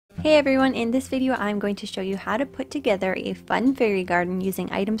Hey everyone, in this video I'm going to show you how to put together a fun fairy garden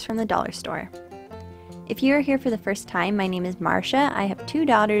using items from the dollar store. If you are here for the first time, my name is Marsha. I have 2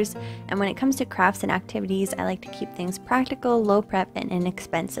 daughters, and when it comes to crafts and activities, I like to keep things practical, low prep, and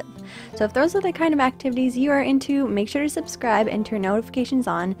inexpensive. So if those are the kind of activities you are into, make sure to subscribe and turn notifications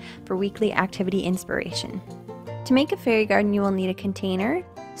on for weekly activity inspiration. To make a fairy garden, you will need a container,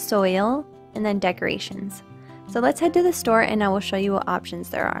 soil, and then decorations. So let's head to the store and I will show you what options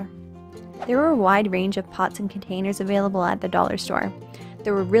there are. There were a wide range of pots and containers available at the dollar store.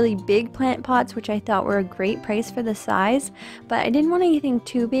 There were really big plant pots, which I thought were a great price for the size, but I didn't want anything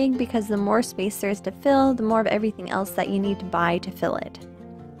too big because the more space there is to fill, the more of everything else that you need to buy to fill it.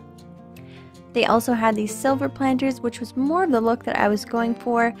 They also had these silver planters, which was more of the look that I was going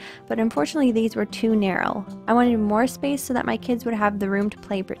for, but unfortunately these were too narrow. I wanted more space so that my kids would have the room to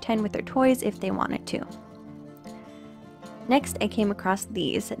play pretend with their toys if they wanted to. Next, I came across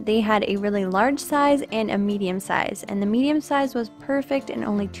these. They had a really large size and a medium size, and the medium size was perfect and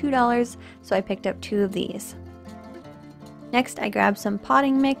only $2, so I picked up 2 of these. Next, I grabbed some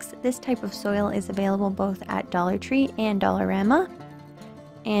potting mix. This type of soil is available both at Dollar Tree and Dollarama,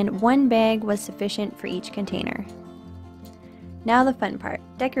 and 1 bag was sufficient for each container. Now the fun part,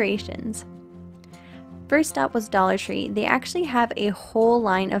 decorations. First up was Dollar Tree. They actually have a whole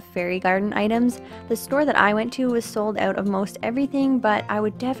line of fairy garden items. The store that I went to was sold out of most everything, but I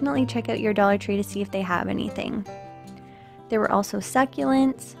would definitely check out your Dollar Tree to see if they have anything. There were also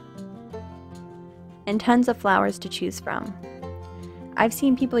succulents and tons of flowers to choose from. I've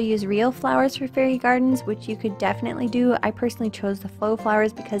seen people use real flowers for fairy gardens, which you could definitely do. I personally chose the flow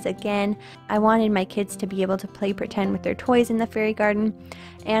flowers because, again, I wanted my kids to be able to play pretend with their toys in the fairy garden.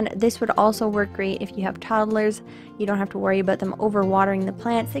 And this would also work great if you have toddlers. You don't have to worry about them overwatering the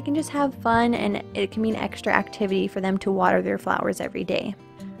plants. They can just have fun, and it can mean extra activity for them to water their flowers every day.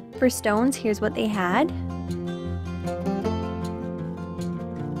 For stones, here's what they had.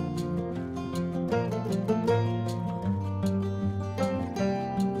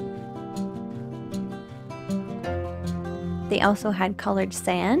 They also had colored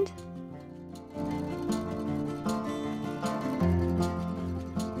sand.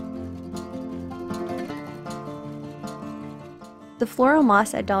 The floral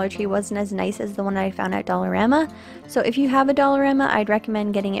moss at Dollar Tree wasn't as nice as the one I found at Dollarama, so if you have a Dollarama, I'd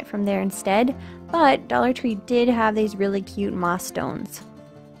recommend getting it from there instead, but Dollar Tree did have these really cute moss stones.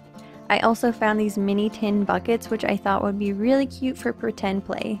 I also found these mini tin buckets, which I thought would be really cute for pretend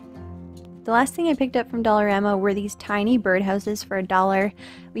play. The last thing I picked up from Dollarama were these tiny birdhouses for $1.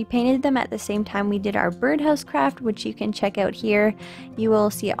 We painted them at the same time we did our birdhouse craft, which you can check out here. You will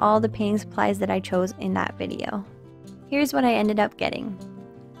see all the painting supplies that I chose in that video. Here's what I ended up getting.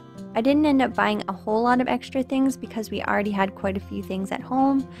 I didn't end up buying a whole lot of extra things because we already had quite a few things at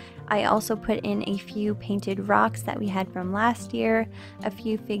home. I also put in a few painted rocks that we had from last year, a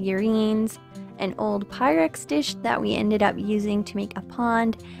few figurines, an old Pyrex dish that we ended up using to make a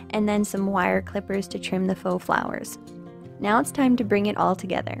pond, and then some wire clippers to trim the faux flowers. Now it's time to bring it all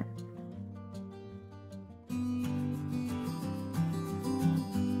together.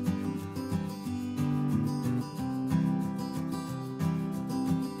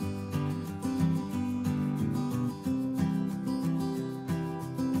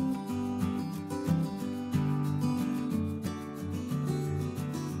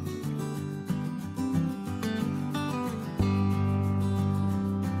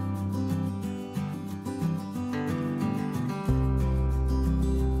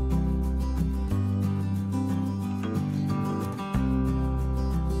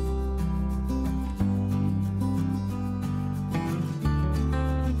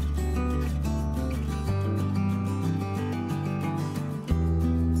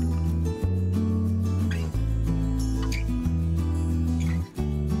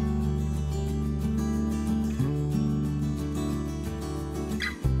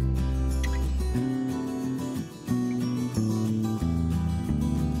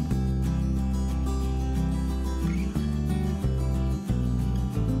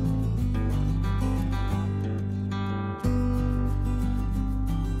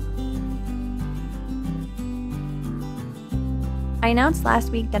 I announced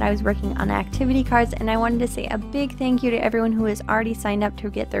last week that I was working on activity cards, and I wanted to say a big thank you to everyone who has already signed up to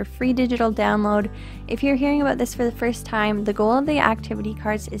get their free digital download. If you're hearing about this for the first time, the goal of the activity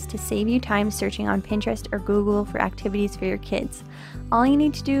cards is to save you time searching on Pinterest or Google for activities for your kids. All you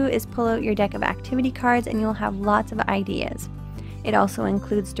need to do is pull out your deck of activity cards and you'll have lots of ideas. It also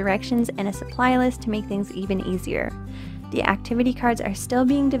includes directions and a supply list to make things even easier. The activity cards are still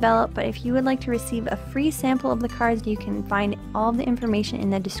being developed, but if you would like to receive a free sample of the cards, you can find all of the information in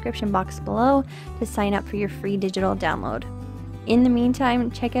the description box below to sign up for your free digital download. In the meantime,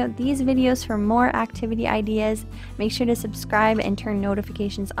 check out these videos for more activity ideas. Make sure to subscribe and turn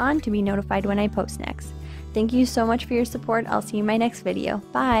notifications on to be notified when I post next. Thank you so much for your support. I'll see you in my next video.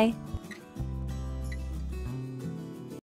 Bye!